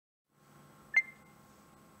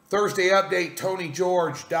Thursday update, Tony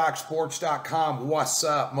George, DocSports.com. What's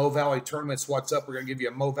up? Mo Valley Tournaments, what's up? We're going to give you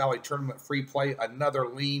a Mo Valley Tournament free play. Another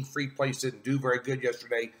lean free plays didn't do very good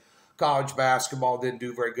yesterday. College basketball didn't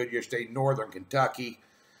do very good yesterday. Northern Kentucky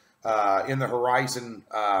in the Horizon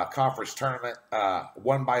Conference Tournament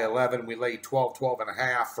won by 11. We laid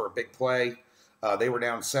 12-12.5 for a big play. They were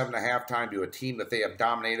down 7 at halftime to a team that they have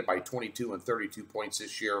dominated by 22 and 32 points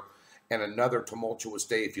this year. And another tumultuous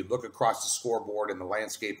day. If you look across the scoreboard in the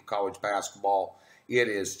landscape of college basketball, it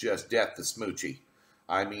is just death to Smoochie.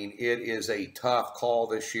 I mean, it is a tough call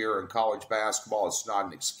this year in college basketball. It's not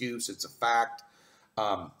an excuse. It's a fact.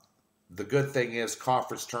 The good thing is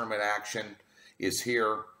conference tournament action is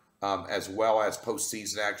here, as well as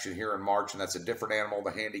postseason action here in March, and that's a different animal,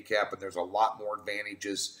 the handicap, and there's a lot more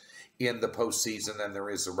advantages in the postseason than there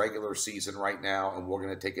is the regular season right now, and we're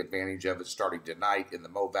going to take advantage of it starting tonight in the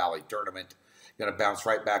Mo Valley Tournament. Going to bounce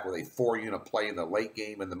right back with a 4-unit play in the late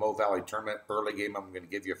game in the Mo Valley Tournament. Early game I'm going to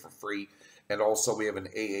give you for free, and also we have an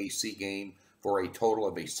AAC game for a total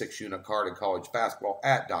of a 6-unit card in college basketball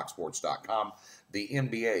at DocSports.com. The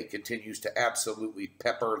NBA continues to absolutely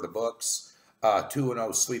pepper the books.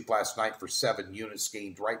 2-0 sweep last night for 7 units,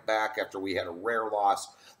 gained right back after we had a rare loss.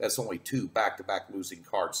 That's only 2 back-to-back losing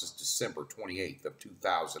cards since December 28th of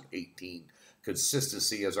 2018.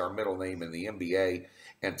 Consistency is our middle name in the NBA.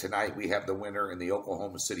 And tonight we have the winner in the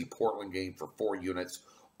Oklahoma City-Portland game for 4 units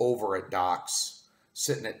over at Docs,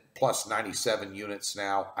 sitting at plus 97 units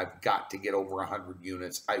now. I've got to get over 100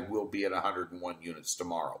 units. I will be at 101 units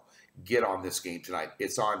tomorrow. Get on this game tonight.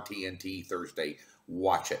 It's on TNT Thursday.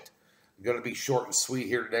 Watch it. I'm going to be short and sweet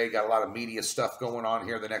here today. Got a lot of media stuff going on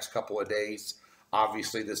here the next couple of days.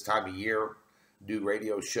 Obviously, this time of year, do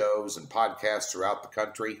radio shows and podcasts throughout the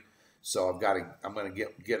country. So I'm going to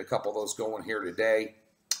get a couple of those going here today.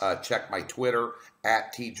 Check my Twitter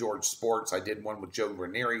at TGeorgeSports. I did one with Joe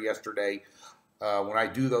Ranieri yesterday. When I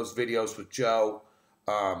do those videos with Joe,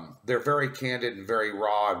 they're very candid and very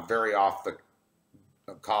raw and very off the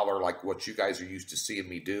collar, like what you guys are used to seeing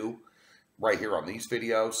me do right here on these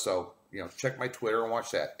videos. So, check my Twitter and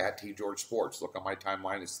watch that at TGeorgeSports. Look on my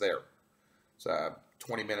timeline, it's there. It's a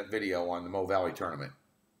 20-minute video on the Mo Valley Tournament.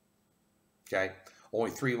 Okay?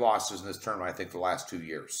 Only 3 losses in this tournament, I think, the last 2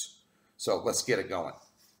 years. So let's get it going.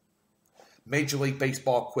 Major League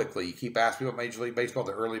Baseball quickly. You keep asking about Major League Baseball.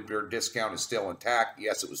 The early bird discount is still intact.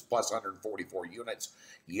 Yes, it was plus 144 units.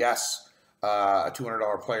 Yes, a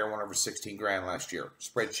 $200 player won over 16 grand last year.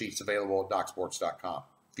 Spreadsheets available at DocSports.com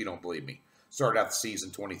if you don't believe me. Started out the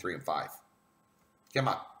season 23-5. Come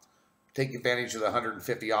on. Take advantage of the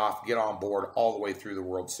 150 off. Get on board all the way through the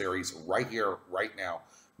World Series right here, right now.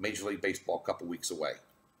 Major League Baseball a couple weeks away.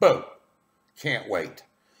 Boom. Can't wait.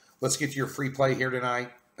 Let's get to your free play here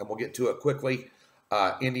tonight, and we'll get to it quickly.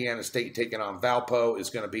 Indiana State taking on Valpo is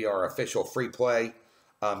going to be our official free play.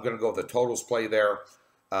 I'm going to go with the totals play there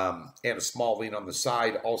and a small lean on the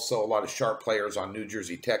side. Also, a lot of sharp players on New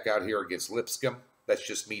Jersey Tech out here against Lipscomb. That's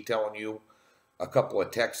just me telling you. A couple of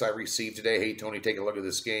texts I received today. Hey, Tony, take a look at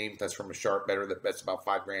this game. That's from a sharp bettor that bets about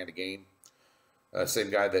 $5 grand a game. Same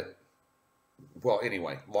guy that, well,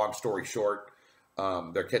 anyway, long story short,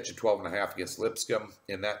 they're catching 12.5 against Lipscomb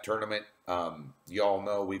in that tournament. Y'all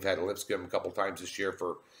know we've had Lipscomb a couple times this year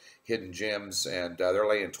for hidden gems, and they're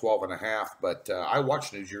laying 12.5. But I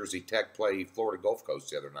watched New Jersey Tech play Florida Gulf Coast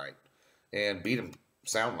the other night and beat them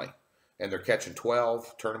soundly. And they're catching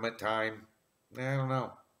 12, tournament time. I don't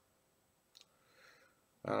know.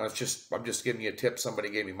 I'm just giving you a tip.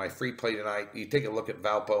 Somebody gave me my free play tonight. You take a look at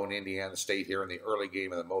Valpo and Indiana State here in the early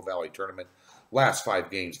game of the Mo Valley Tournament. Last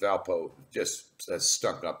 5 games, Valpo just has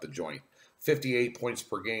stunk up the joint. 58 points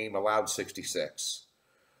per game, allowed 66.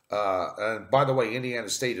 And by the way, Indiana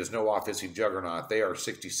State is no offensive juggernaut. They are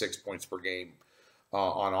 66 points per game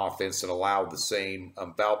on offense and allowed the same.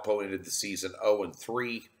 Valpo ended the season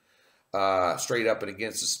 0-3, straight up and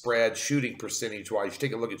against the spread. Shooting percentage-wise, you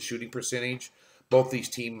take a look at shooting percentage. Both these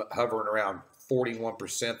teams hovering around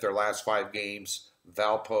 41% their last 5 games.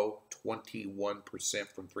 Valpo, 21%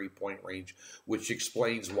 from three-point range, which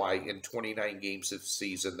explains why in 29 games this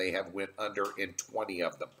season they have went under in 20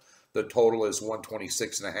 of them. The total is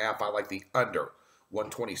 126.5. I like the under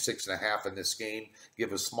 126.5 in this game.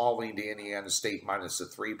 Give a small lean to Indiana State minus the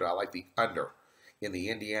 3, but I like the under in the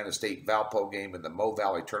Indiana State Valpo game in the Mo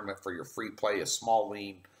Valley Tournament for your free play. A small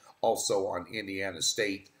lean also on Indiana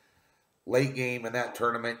State. Late game in that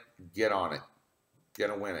tournament, get on it.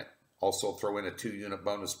 Gonna win it. Also throw in a 2-unit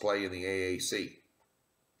bonus play in the AAC.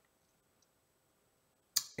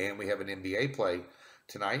 And we have an NBA play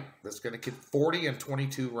tonight that's going to get 40 and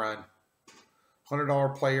 22 run.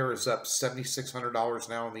 $100 player is up $7,600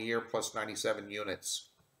 now in the year, plus 97 units.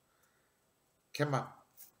 Come on.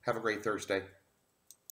 Have a great Thursday.